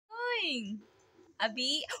doing?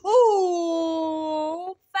 Abhi,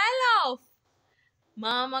 oh, fell off.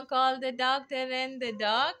 Mama called the doctor and the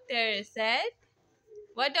doctor said,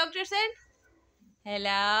 what doctor said?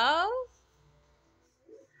 Hello?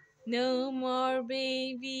 No more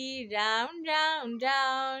baby, round, round,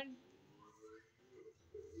 round.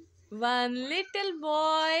 One little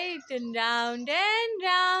boy turned round and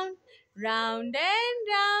round, round and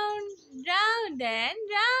round, round and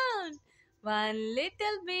round. One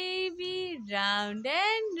little baby, round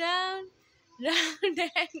and round, round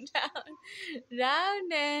and round,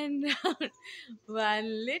 round and round.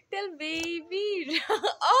 One little baby,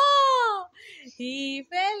 oh, he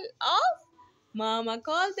fell off. Mama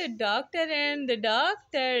called the doctor and the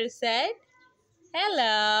doctor said,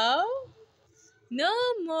 hello. No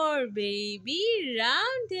more baby,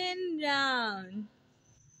 round and round.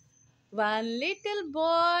 One little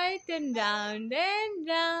boy turned round and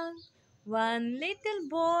round. One little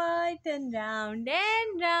boy turned round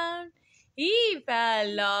and round. He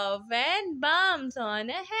fell off and bumps on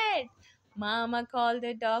a head. Mama called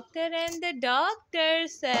the doctor and the doctor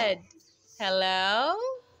said, hello?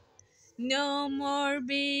 No more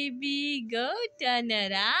baby, go turn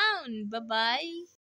around. Bye-bye.